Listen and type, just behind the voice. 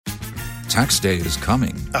Tax day is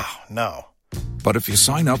coming. Oh, no. But if you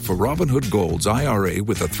sign up for Robinhood Gold's IRA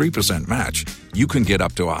with a 3% match, you can get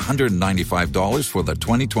up to $195 for the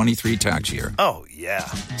 2023 tax year. Oh, yeah.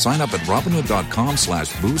 Sign up at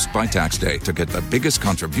Robinhood.com/boost by tax day to get the biggest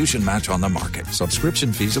contribution match on the market.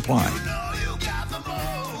 Subscription fees apply.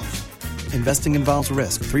 Investing involves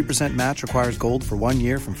risk. 3% match requires gold for 1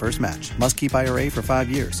 year from first match. Must keep IRA for 5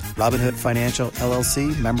 years. Robinhood Financial,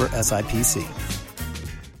 LLC, member SIPC.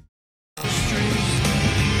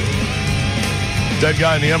 Dead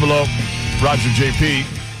guy in the envelope, Roger JP.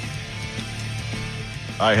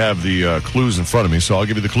 I have the clues in front of me, so I'll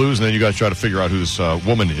give you the clues, and then you guys try to figure out who this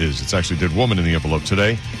woman is. It's actually Dead Woman in the envelope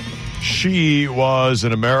today. She was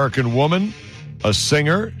an American woman, a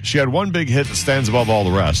singer. She had one big hit that stands above all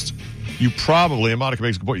the rest. You probably, and Monica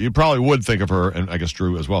makes a good point, you probably would think of her, and I guess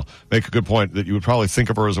Drew as well, make a good point that you would probably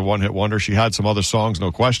think of her as a one-hit wonder. She had some other songs,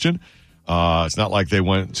 no question. It's not like they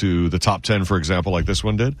went to the top 10, for example, like this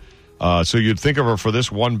one did. So you'd think of her for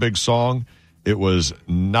this one big song. It was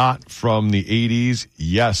not from the 80s.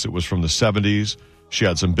 Yes, it was from the 70s. She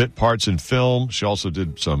had some bit parts in film. She also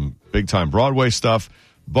did some big-time Broadway stuff.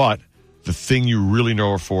 But the thing you really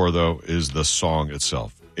know her for, though, is the song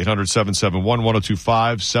itself.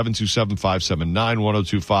 800-771-1025,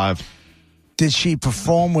 727-579-1025. Did she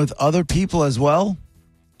perform with other people as well?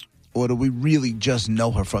 Or do we really just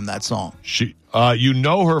know her from that song? You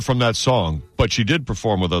know her from that song, but she did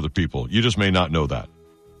perform with other people. You just may not know that.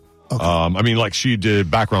 Okay. Like she did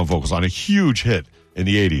background vocals on a huge hit in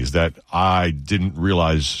the 80s that I didn't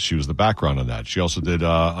realize she was the background on that. She also did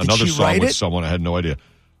another song with someone I had no idea.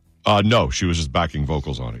 No, she was just backing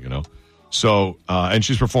vocals on it, you know. So, and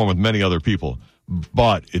she's performed with many other people,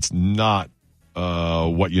 but it's not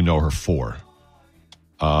what you know her for.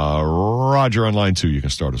 Roger on line 2, you can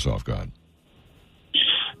start us off, God.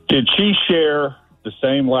 Did she share the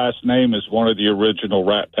same last name as one of the original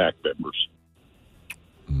Rat Pack members?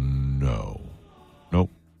 No. Nope.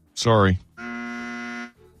 Sorry.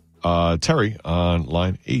 Terry on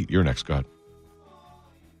line 8, you're next, God.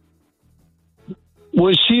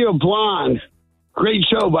 Was she a blonde? Great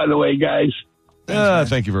show, by the way, guys.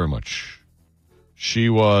 Thank you very much. She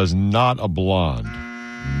was not a blonde.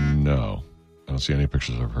 No. I don't see any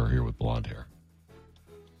pictures of her here with blonde hair.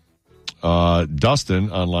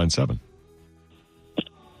 Dustin on line 7.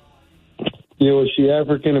 Yeah, was she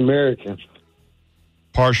African American?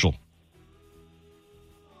 Partial.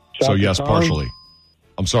 So yes, Khan? partially.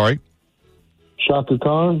 I'm sorry? Shaka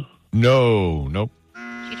Khan? No, nope.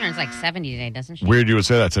 She turns like 70 today, doesn't she? Weird you would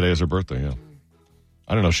say that today is her birthday, yeah.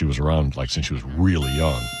 I don't know if she was around since she was really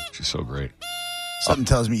young. She's so great. Something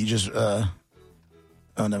tells me you just... oh,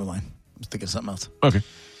 never mind. I was thinking of something else. Okay.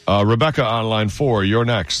 Rebecca on line 4, you're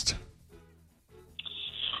next.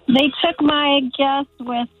 They took my guess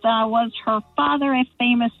with, was her father a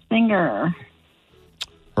famous singer?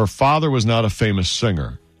 Her father was not a famous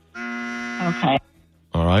singer. Okay.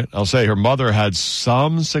 All right. I'll say her mother had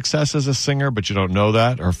some success as a singer, but you don't know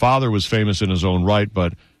that. Her father was famous in his own right,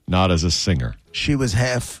 but not as a singer. She was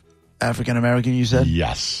half African American, you said?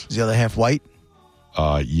 Yes. Is the other half white?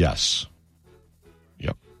 Yes.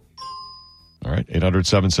 Yep. All right.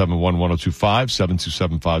 800-771-1025,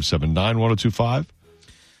 727-579-1025.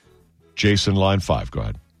 Jason, line 5. Go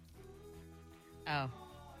ahead. Oh.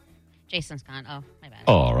 Jason's gone. Oh, my bad.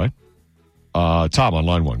 Oh, all right. Tom on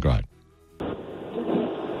line 1. Go ahead.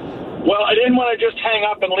 Well, I didn't want to just hang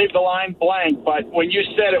up and leave the line blank, but when you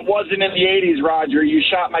said it wasn't in the 80s, Roger, you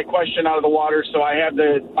shot my question out of the water, so I had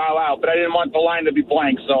to bow out. But I didn't want the line to be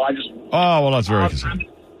blank, so I just... Oh, well, that's very considerate.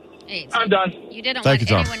 Hey, so I'm done. You didn't Thank want you,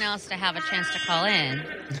 Tom. anyone else to have a chance to call in.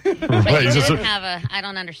 Right, But you just didn't have a... I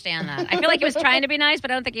don't understand that. I feel like he was trying to be nice, but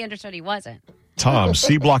I don't think he understood he wasn't. Tom,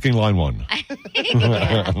 C blocking line 1.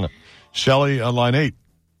 Yeah. Shelly on line 8.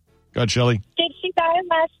 Go ahead, Shelly. Did she die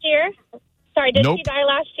last year? Sorry, did Nope. she die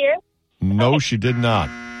last year? No, she did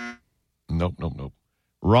not. Nope.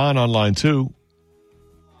 Ron on line 2.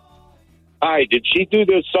 Hi, did she do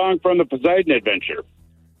this song from the Poseidon Adventure?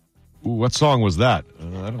 Ooh, what song was that?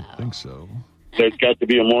 I don't think so. There's got to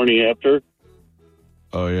be a morning after.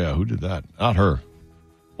 Oh, yeah. Who did that? Not her.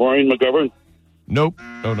 Maureen McGovern? Nope.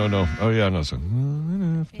 No. Oh, yeah, no. So.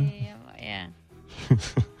 Yeah.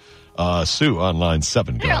 Sue on line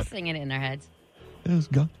 7. Go They're all ahead. singing it in their heads. Was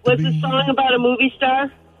the song about a movie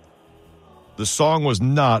star? The song was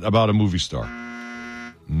not about a movie star.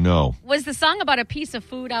 No. Was the song about a piece of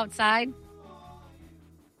food outside?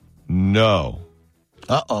 No.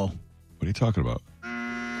 Uh-oh. What are you talking about?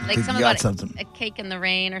 Like you something got about something. a cake in the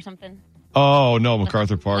rain or something? Oh, no,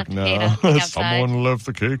 MacArthur Park. left the cake No. outside. Someone left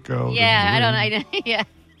the cake out. Yeah, I don't know. Yeah.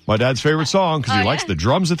 My dad's favorite song because he Oh, likes yeah? the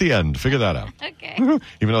drums at the end. Figure that out. Okay. Even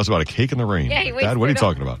though it's about a cake in the rain. Yeah, he waits Dad, what for are you the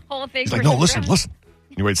talking about? whole thing He's for like, no, the listen, drums. listen.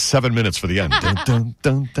 He waits 7 minutes for the end. Dun, dun,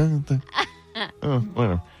 dun, dun, dun. Oh,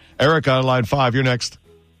 whatever. Eric on line 5. You're next.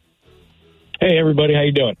 Hey, everybody. How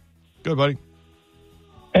you doing? Good, buddy.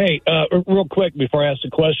 Hey, real quick before I ask the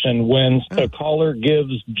question, when a caller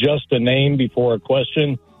gives just a name before a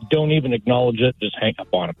question, don't even acknowledge it. Just hang up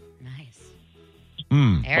on them.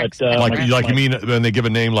 Hmm. Eric's But, Like my- you mean when they give a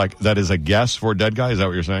name like that is a guess for a dead guy? Is that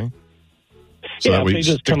what you're saying? So yeah, that if we they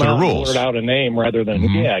just stick come to the out and rules. blurt out a name rather than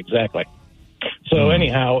Mhm. yeah, exactly. So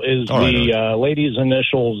anyhow, is All right, the lady's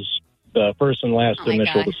initials the first and last Oh my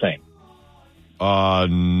initial God. the same?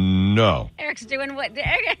 No. Eric's doing what?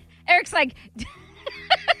 Eric's like.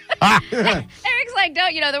 Eric's like,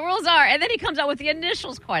 don't you know the rules are? And then he comes out with the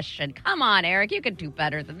initials question. Come on, Eric, you could do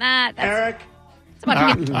better than that. Eric, it's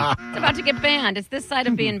about to get banned. It's this side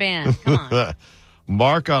of being banned. Come on.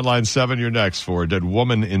 Mark on line 7. You're next for a dead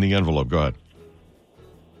woman in the envelope. Go ahead.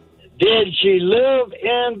 Did she live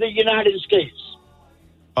in the United States?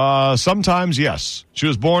 Sometimes, yes. She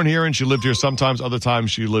was born here and she lived here. Sometimes, other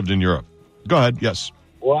times, she lived in Europe. Go ahead. Yes.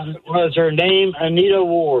 Was her name Anita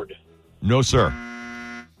Ward? No, sir.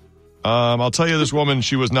 I'll tell you, this woman,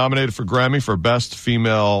 she was nominated for Grammy for Best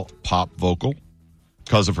Female Pop Vocal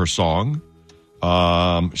because of her song.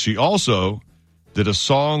 She also did a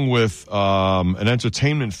song with an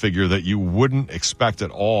entertainment figure that you wouldn't expect at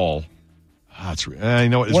all. It's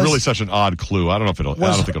really such an odd clue. I don't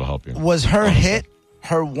think it'll help you. Was her hit,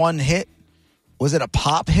 her one hit, was it a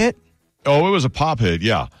pop hit? Oh, it was a pop hit,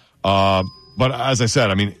 yeah. But as I said,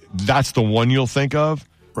 I mean, that's the one you'll think of.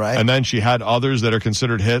 Right. And then she had others that are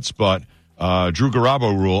considered hits, but Drew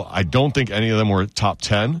Garabo rule, I don't think any of them were top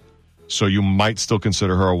 10. So you might still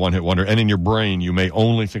consider her a one-hit wonder. And in your brain, you may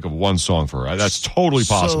only think of one song for her. That's totally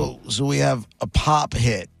possible. So we have a pop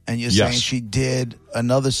hit, and you're saying she did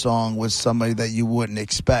another song with somebody that you wouldn't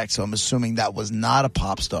expect. So I'm assuming that was not a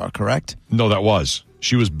pop star, correct? No, that was.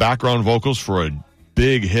 She was background vocals for a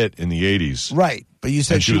big hit in the 80s. Right. But you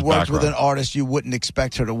said And she was worked with an background. artist you wouldn't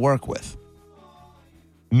expect her to work with.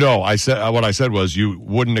 No, I said what I said was you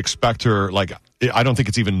wouldn't expect her. Like, I don't think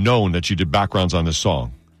it's even known that she did backgrounds on this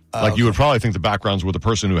song. Like, you would probably think the backgrounds were the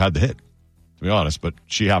person who had the hit, to be honest. But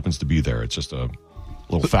she happens to be there. It's just a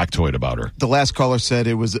little factoid about her. The last caller said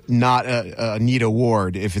it was not Anita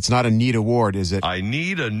Ward. If it's not Anita Ward, is it? I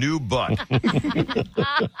need a new butt.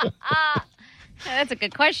 That's a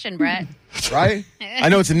good question, Brett. Right? I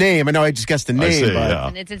know it's a name. I know I just guessed the name. see, but yeah.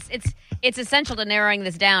 And it's essential to narrowing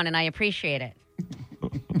this down, and I appreciate it.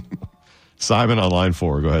 Simon on line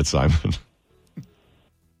 4. Go ahead, Simon.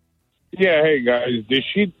 Yeah, hey guys, did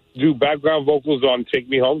she do background vocals on "Take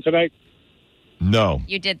Me Home Tonight"? No.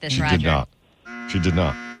 You did this, She Roger. did not. She did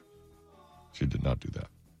not. She did not do that.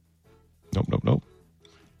 Nope.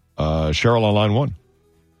 Cheryl on line 1.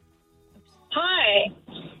 Hi.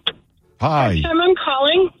 Hi. I'm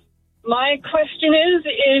calling. My question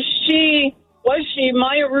was she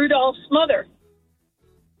Maya Rudolph's mother?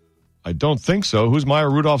 I don't think so. Who's Maya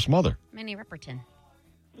Rudolph's mother? Minnie Ripperton.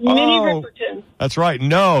 Minnie Ripperton. That's right.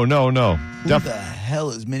 No. Who the hell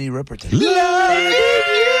is Minnie Ripperton?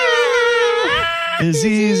 It's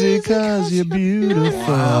easy because you're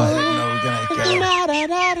beautiful. I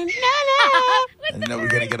didn't know we were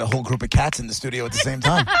going to get a whole group of cats in the studio at the same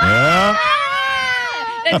time. Yeah.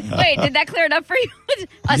 Wait, did that clear it up for you?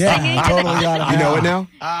 Us Yeah, singing? I totally got it. You know it now?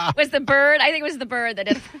 Was the bird? I think it was the bird that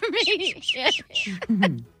did it for me.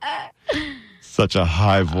 Such a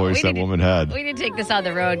high voice that woman had. We need to take this on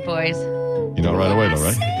the road, boys. You know right away, though,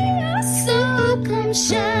 right?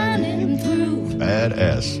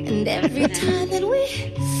 Badass. And every time that I'm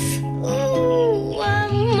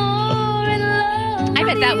more in love. I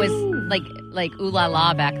bet that was like ooh la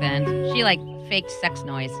la back then. She faked sex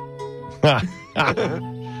noise.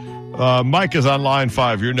 Mike is on line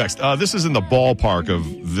 5. You're next. This is in the ballpark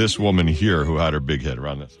of this woman here who had her big hit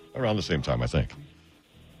around the same time, I think.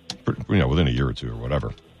 Within a year or two or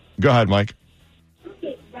whatever. Go ahead, Mike.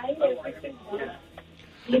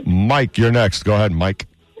 Mike, you're next. Go ahead, Mike.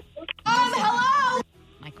 Hello.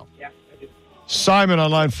 Michael. Simon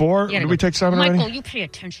on line 4. Did we take Simon Michael, already? you pay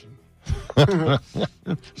attention.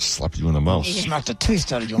 Slap you in the mouth. Smack the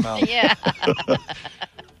taste out of your mouth. Yeah.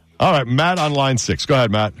 All right, Matt on line 6. Go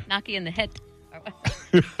ahead, Matt. Knock you in the head.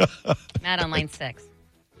 Matt on line 6.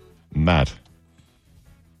 Matt.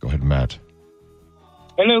 Go ahead, Matt.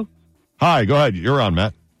 Hello. Hi, go ahead. You're on,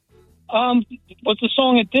 Matt. Was the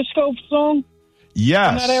song a disco song?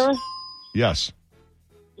 Yes. In that era? Yes.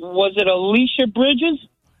 Was it Alicia Bridges?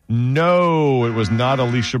 No, it was not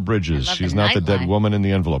Alicia Bridges. I love She's the not the dead nightline. woman in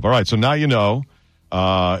the envelope. All right, so now you know.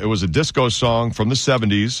 It was a disco song from the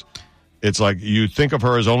 70s. It's like you think of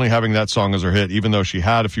her as only having that song as her hit, even though she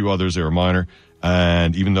had a few others. They were minor.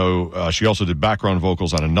 And even though she also did background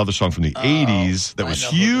vocals on another song from the 80s that was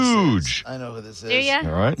huge. I know who this is. Do you?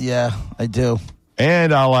 All right. Yeah, I do.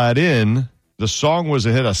 And I'll add in, the song was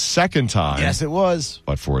a hit a second time. Yes, it was.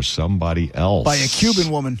 But for somebody else. By a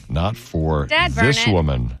Cuban woman. Not for Dad, this burn it.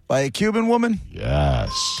 woman. By a Cuban woman?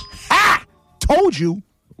 Yes. Ah! Told you.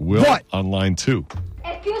 Will What? on line 2.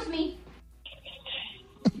 Excuse me.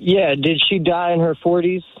 Yeah, did she die in her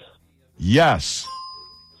 40s? Yes.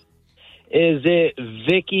 Is it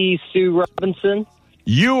Vicky Sue Robinson?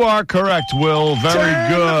 You are correct, Will. Very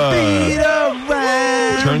good.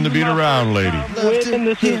 Turn the beat around, lady. When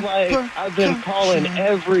this is like, I've been calling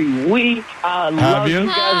every week. I love you? you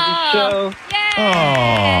guys' show.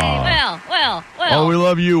 Oh. Will. Oh, we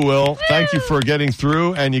love you, Will. Thank you for getting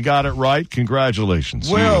through, and you got it right. Congratulations.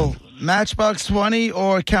 Will, Matchbox 20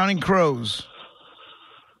 or Counting Crows?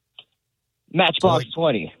 Matchbox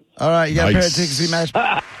 20. All right, you got a pair of Nice. tickets to see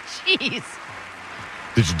Matchbox. Jeez.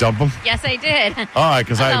 Did you dump him? Yes, I did. All right,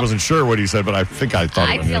 because I wasn't sure what he said, but I think I thought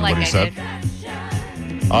I it was feel what like he I said.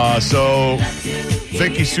 did. So,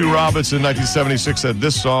 Vicky Sue Robinson, 1976, said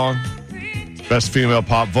this song, best female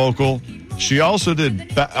pop vocal. She also did,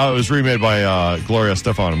 it was remade by Gloria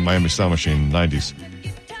Estefan and Miami Sound Machine in the 90s.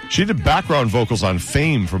 She did background vocals on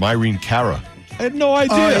Fame from Irene Cara. I had no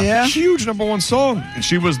idea. Oh, yeah? Huge #1 song. And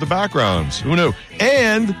she was the backgrounds. Who knew?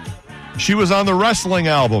 And she was on the wrestling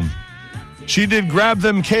album. She did Grab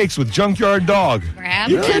Them Cakes with Junkyard Dog. Grab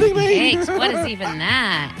You them kidding me? cakes. What is even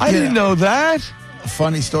that? I didn't know that. A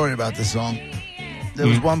funny story about this song. There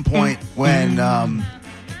was one point when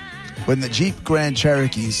the Jeep Grand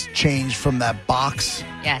Cherokees changed from that box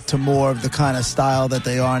Yes. to more of the kind of style that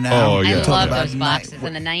they are now. Oh, yeah. I I'm talking love about those boxes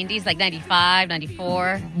in the 90s, like 95,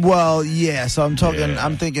 94. Well, yeah. So I'm talking. Yeah.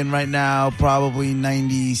 I'm thinking right now, probably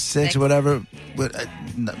 96 or whatever,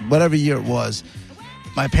 whatever year it was.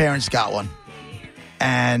 My parents got one,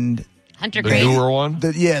 and Hunter The Grace. newer one?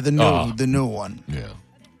 the new one. Yeah.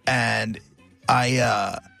 And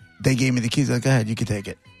they gave me the keys. Like, go ahead, you can take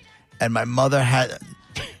it. And my mother had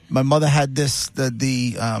this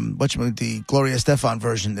the Gloria Estefan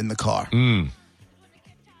version in the car.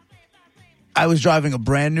 I was driving a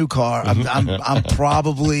brand new car. I'm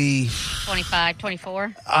probably 25,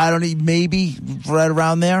 24. I don't know, maybe right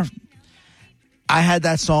around there. I had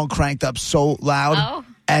that song cranked up so loud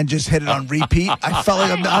and just hit it on repeat. I felt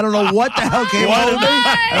like I don't know what the hell came over me.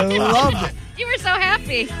 I loved it. You were so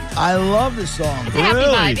happy. I love the song. It's a happy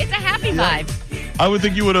vibe. It's a happy vibe. I would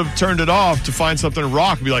think you would have turned it off to find something to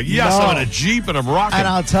rock and be like, yes, No. I'm in a Jeep and I'm rocking. And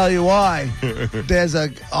I'll tell you why.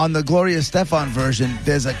 On the Gloria Estefan version,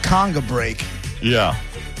 there's a conga break. Yeah.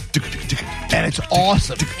 And it's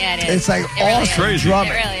awesome. Yeah, it is. It's like It really is. awesome Crazy.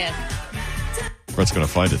 drumming. It really is. Brett's going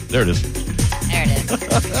to find it. There it is. There it is.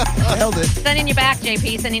 Nailed it. Sending you back,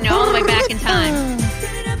 JP. Sending you all the way back in time.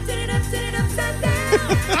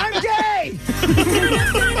 I'm gay!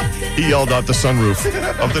 He yelled out the sunroof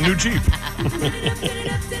of the new Jeep.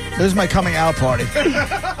 This is my coming out party.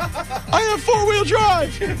 I have four-wheel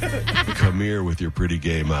drive. Come here with your pretty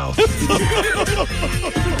gay mouth.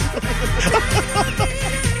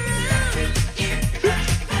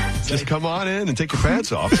 Just come on in and take your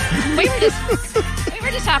pants off. We were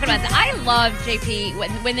just talking about that. I love,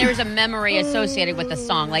 JP, when there's a memory associated with a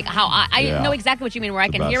song. Like how I know exactly what you mean, where I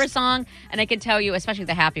can hear a song and I can tell you, especially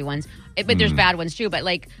the happy ones, but there's bad ones too. But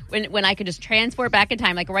like when I could just transport back in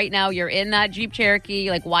time, like right now you're in that Jeep Cherokee.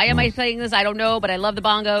 Like, why am I playing this? I don't know, but I love the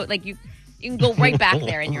bongo. Like you can go right back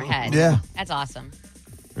there in your head. Yeah. That's awesome.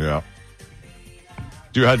 Yeah.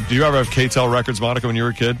 Do you ever have KTEL records, Monica, when you were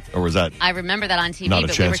a kid? Or was that... I remember that on TV, Not a but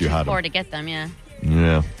we chance were you too had poor them. to get them, yeah.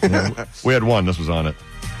 Yeah. We had one. This was on it.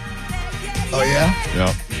 Oh, yeah?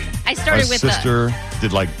 Yeah. I started My with sister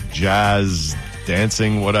did like jazz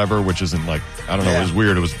dancing, whatever, which isn't like, I don't know, it was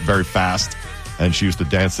weird. It was very fast. And she used to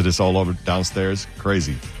dance to this all over downstairs.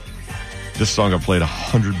 Crazy. This song got played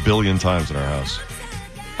 100 billion times in our house.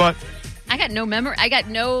 But I got no memory. I got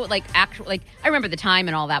no actual I remember the time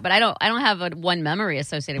and all that, but I don't have one memory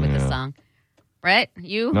associated with this song. Right?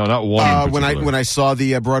 You? No, not one. When I saw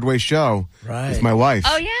the Broadway show with my wife.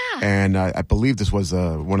 Oh, yeah. And I believe this was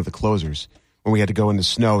one of the closers when we had to go in the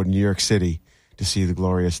snow in New York City to see the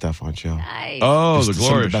Gloria Estefan show. Nice. Oh, It's the some of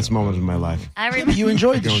Gloria the best moments of my life. I remember. You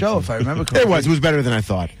enjoyed the show, if I remember correctly. It was better than I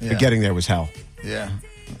thought. Yeah. But getting there was hell. Yeah.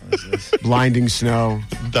 blinding snow.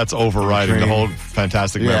 That's overriding the whole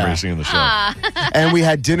fantastic memory of seeing the show. And we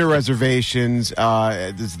had dinner reservations.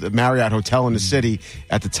 This is the Marriott Hotel in the city.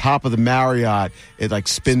 At the top of the Marriott, it like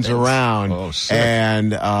spins around. Oh, sick.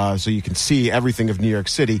 And so you can see everything of New York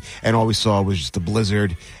City. And all we saw was just a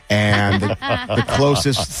blizzard. And the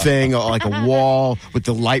closest thing, like a wall with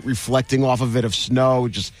the light reflecting off of it of snow,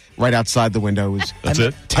 just right outside the window. That's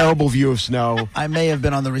it? Terrible view of snow. I may have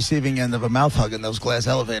been on the receiving end of a mouth hug in those glass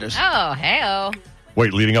elevators. Oh, hey-oh.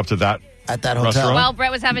 Wait, leading up to that at that hotel. restaurant? While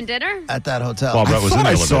Brett was having dinner? At that hotel. While Brett was in the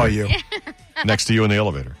elevator. I saw you. Next to you in the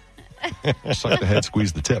elevator. Suck the head,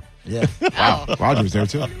 squeeze the tip. Yeah. Wow. Roger was there,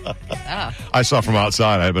 too. Oh. I saw from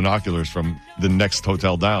outside. I had binoculars from the next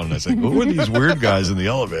hotel down. And I said, who are these weird guys in the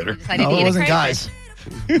elevator? No, it wasn't guys.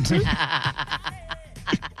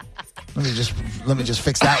 Let me just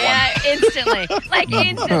fix that one. Yeah, instantly.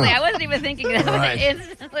 Instantly. I wasn't even thinking that Right.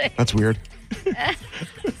 instantly. That's weird.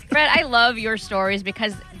 Brett, I love your stories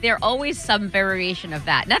because they're always some variation of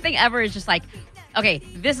that. Nothing ever is just like, okay,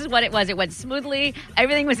 this is what it was. It went smoothly.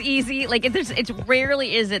 Everything was easy. Like it's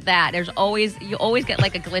rarely is it that. You always get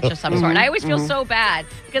like a glitch of some sort. And I always feel so bad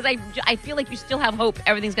because I feel like you still have hope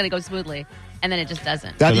everything's going to go smoothly, and then it just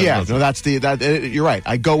doesn't. You're right.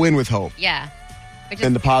 I go in with hope. Yeah.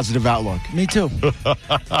 And the positive outlook. Me too.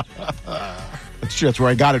 That's true. That's where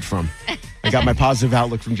I got it from. I got my positive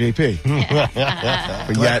outlook from JP.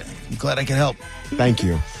 But yet, I'm glad I can help. Thank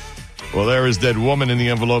you. Well, there is Dead Woman in the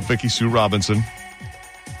envelope, Vicky Sue Robinson.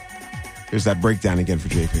 There's that breakdown again for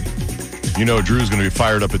JP. You know Drew's going to be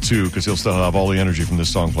fired up at 2 because he'll still have all the energy from this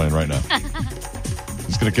song playing right now.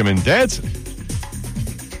 He's going to come in dancing.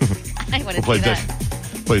 We'll play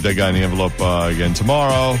Dead Guy in the envelope again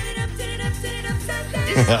tomorrow.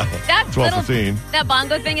 12:15. That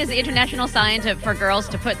bongo thing is the international sign for girls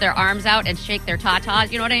to put their arms out and shake their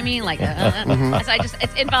tatas. You know what I mean? Like, so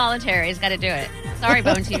it's involuntary. It's got to do it. Sorry,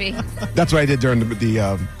 Bone TV. That's what I did during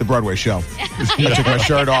the Broadway show. I took my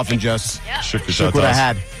shirt off and just shook what I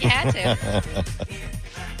had. You had to.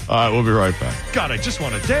 All right, we'll be right back. God, I just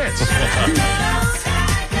want to dance.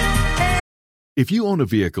 If you own a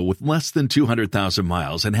vehicle with less than 200,000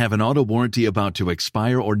 miles and have an auto warranty about to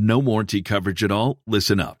expire or no warranty coverage at all,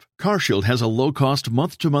 listen up. CarShield has a low-cost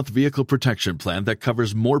month-to-month vehicle protection plan that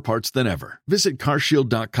covers more parts than ever. Visit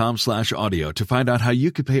carshield.com/audio to find out how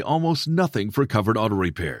you could pay almost nothing for covered auto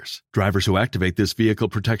repairs. Drivers who activate this vehicle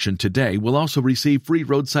protection today will also receive free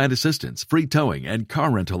roadside assistance, free towing, and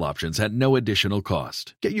car rental options at no additional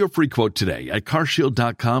cost. Get your free quote today at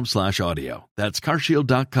carshield.com/audio. That's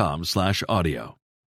carshield.com/audio.